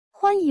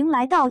欢迎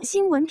来到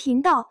新闻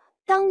频道。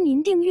当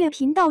您订阅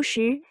频道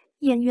时，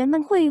演员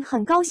们会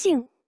很高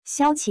兴。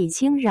枭起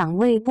青壤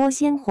未播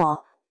先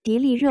火，迪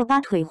丽热巴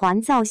腿环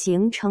造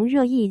型成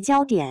热议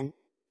焦点。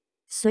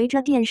随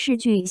着电视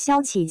剧《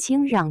枭起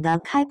青壤》的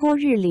开播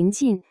日临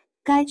近，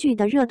该剧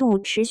的热度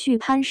持续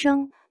攀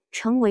升，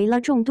成为了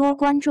众多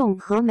观众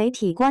和媒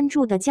体关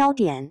注的焦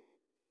点。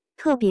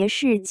特别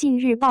是近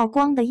日曝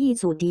光的一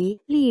组迪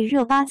丽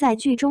热巴在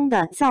剧中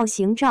的造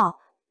型照，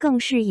更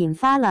是引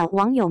发了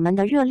网友们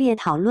的热烈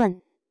讨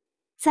论。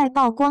在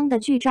曝光的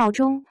剧照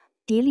中，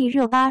迪丽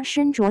热巴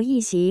身着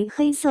一袭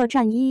黑色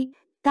战衣，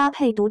搭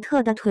配独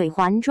特的腿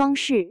环装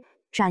饰，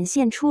展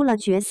现出了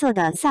角色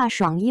的飒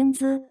爽英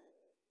姿。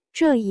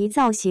这一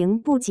造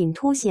型不仅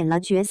凸显了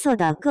角色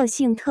的个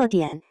性特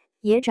点，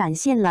也展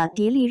现了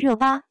迪丽热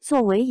巴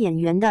作为演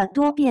员的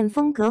多变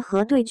风格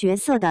和对角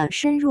色的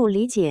深入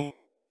理解。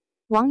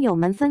网友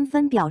们纷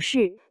纷表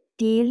示，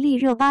迪丽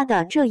热巴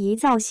的这一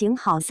造型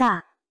好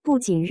飒，不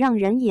仅让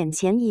人眼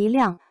前一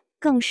亮，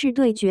更是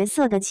对角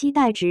色的期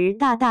待值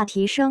大大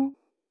提升。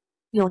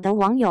有的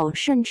网友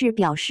甚至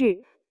表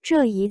示，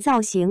这一造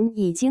型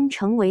已经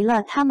成为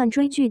了他们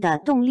追剧的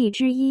动力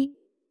之一。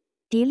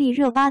迪丽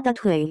热巴的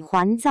腿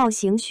环造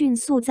型迅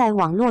速在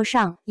网络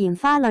上引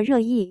发了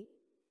热议，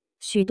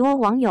许多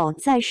网友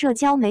在社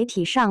交媒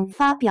体上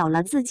发表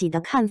了自己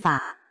的看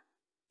法。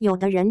有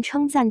的人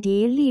称赞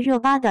迪丽热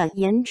巴的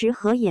颜值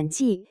和演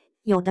技，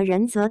有的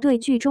人则对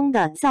剧中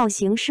的造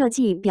型设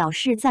计表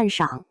示赞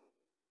赏。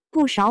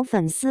不少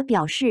粉丝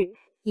表示，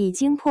已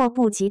经迫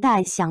不及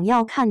待想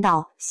要看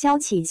到《枭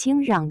起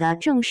青壤》的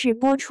正式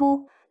播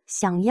出，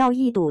想要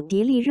一睹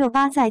迪丽热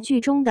巴在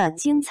剧中的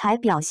精彩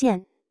表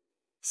现。《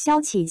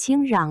枭起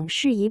青壤》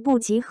是一部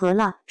集合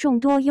了众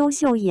多优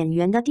秀演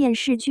员的电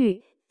视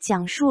剧，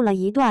讲述了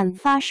一段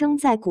发生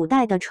在古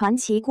代的传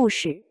奇故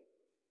事。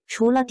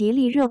除了迪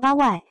丽热巴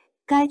外，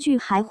该剧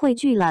还汇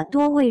聚了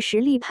多位实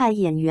力派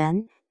演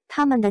员，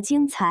他们的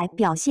精彩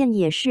表现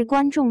也是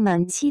观众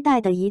们期待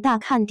的一大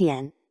看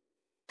点。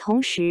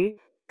同时，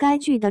该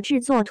剧的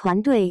制作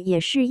团队也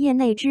是业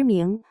内知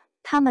名，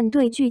他们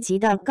对剧集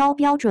的高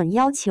标准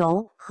要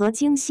求和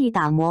精细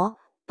打磨，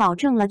保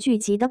证了剧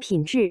集的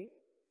品质。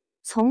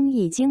从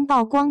已经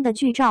曝光的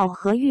剧照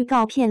和预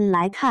告片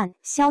来看，《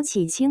枭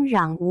起青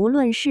壤》无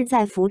论是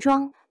在服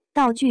装、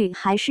道具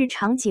还是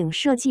场景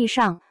设计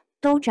上，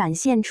都展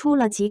现出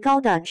了极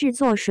高的制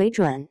作水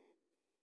准。